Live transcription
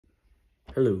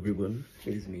Hello everyone,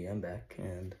 it is me, I'm back,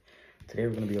 and today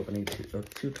we're going to be opening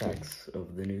two packs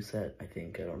of the new set. I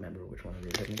don't remember which one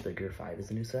it is. I think the Gear 5 is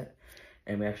the new set,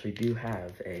 and we actually do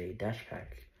have a dash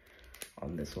pack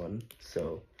on this one,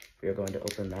 so we are going to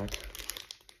open that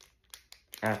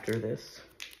after these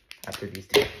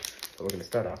two. But we're going to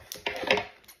start off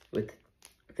with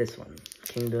this one,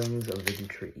 Kingdoms of the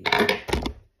Intriuge.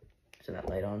 Turn that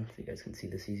light on so you guys can see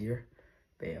this easier.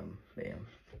 Bam, bam,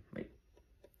 wait.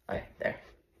 Alright, there.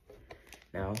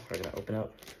 Now we're gonna open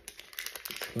up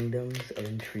Kingdoms of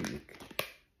Intrigue.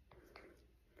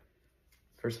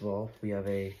 First of all, we have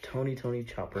a Tony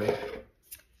Chopper,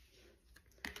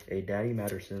 a Daddy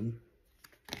Matterson,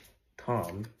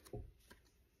 Tom,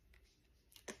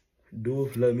 Don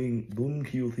Flamingo.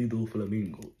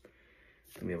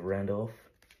 Then we have Randolph.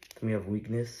 Then we have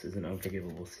Weakness is an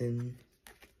Unforgivable Sin,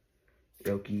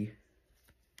 Roki.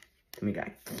 Then we got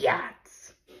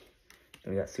Gyats.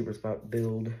 Then we got Super Spot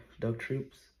Build Duck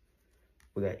Troops.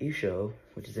 We got Isho,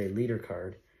 which is a leader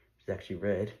card, which is actually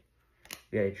red.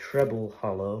 We got a Treble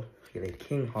Hollow. We got a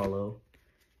King Hollow.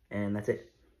 And that's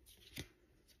it.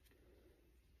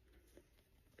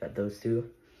 Got those two.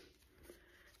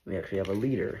 We actually have a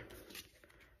leader.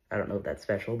 I don't know if that's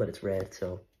special, but it's red,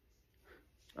 so.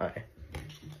 Alright.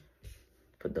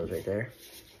 Put those right there.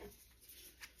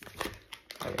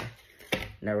 Okay.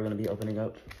 Now we're going to be opening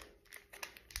up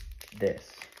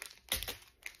this.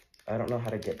 I don't know how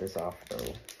to get this off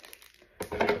though.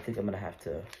 I think I'm gonna have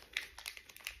to.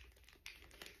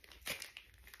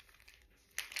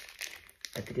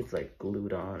 I think it's like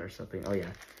glued on or something. Oh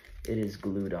yeah, it is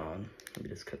glued on. Let me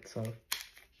just cut this off.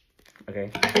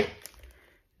 Okay,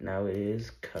 now it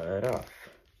is cut off.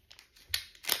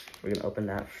 We're gonna open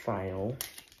that final.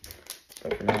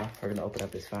 But for now, we're gonna open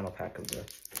up this final pack of the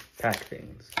pack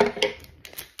things. So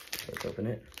let's open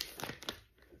it.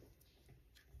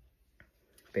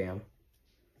 Bam.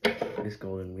 This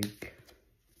Golden Week.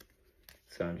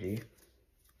 Sanji.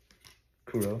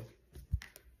 Kuro.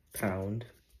 Pound.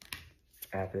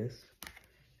 Apis.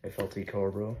 FLT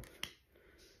Corbro.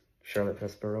 Charlotte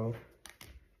Pespero.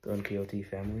 Don Quixote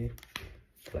Family.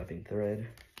 Flapping Thread.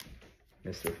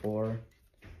 Mr. 4.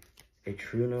 A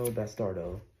Truno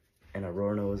Bastardo. And a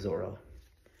Rorno Azoro.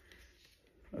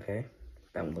 Okay.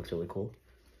 That one looks really cool.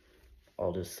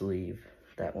 I'll just leave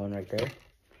that one right there.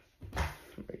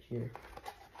 Right here.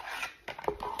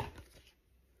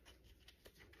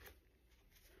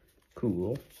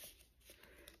 Cool.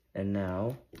 And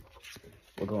now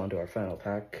we'll go on to our final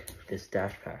pack, this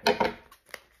dash pack.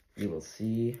 You will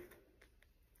see.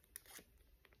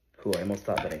 Cool, I almost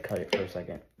thought that I cut it for a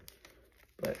second.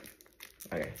 But,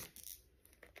 okay.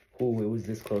 Ooh, it was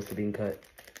this close to being cut.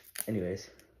 Anyways,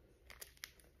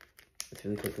 let's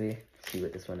really quickly see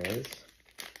what this one is.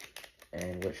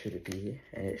 And what should it be?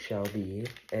 And it shall be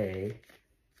a...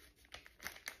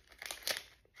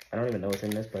 I don't even know what's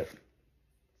in this, but...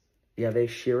 We have a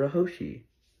Shirahoshi.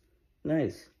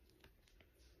 Nice.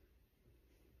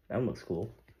 That one looks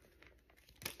cool.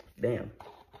 Damn.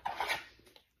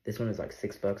 This one is like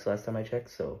 $6 last time I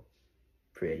checked, so...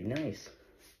 Pretty nice.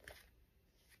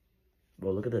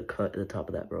 Bro, look at the cut at the top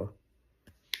of that, bro.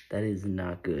 That is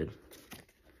not good.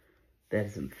 That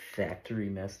is some factory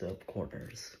messed up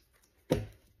corners.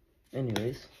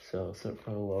 Anyways, so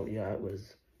what we got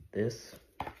was this,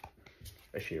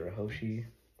 a Shirahoshi,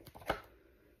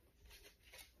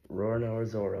 Rorno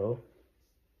Azoro,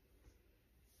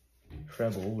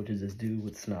 Treble, which is this dude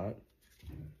with snot,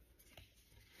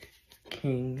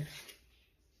 King,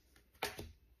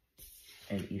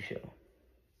 and Isho,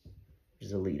 which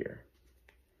is a leader.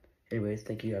 Anyways,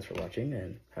 thank you guys for watching,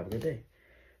 and have a good day.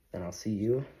 And I'll see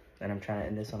you. And I'm trying to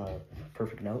end this on a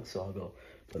perfect note, so I'll go.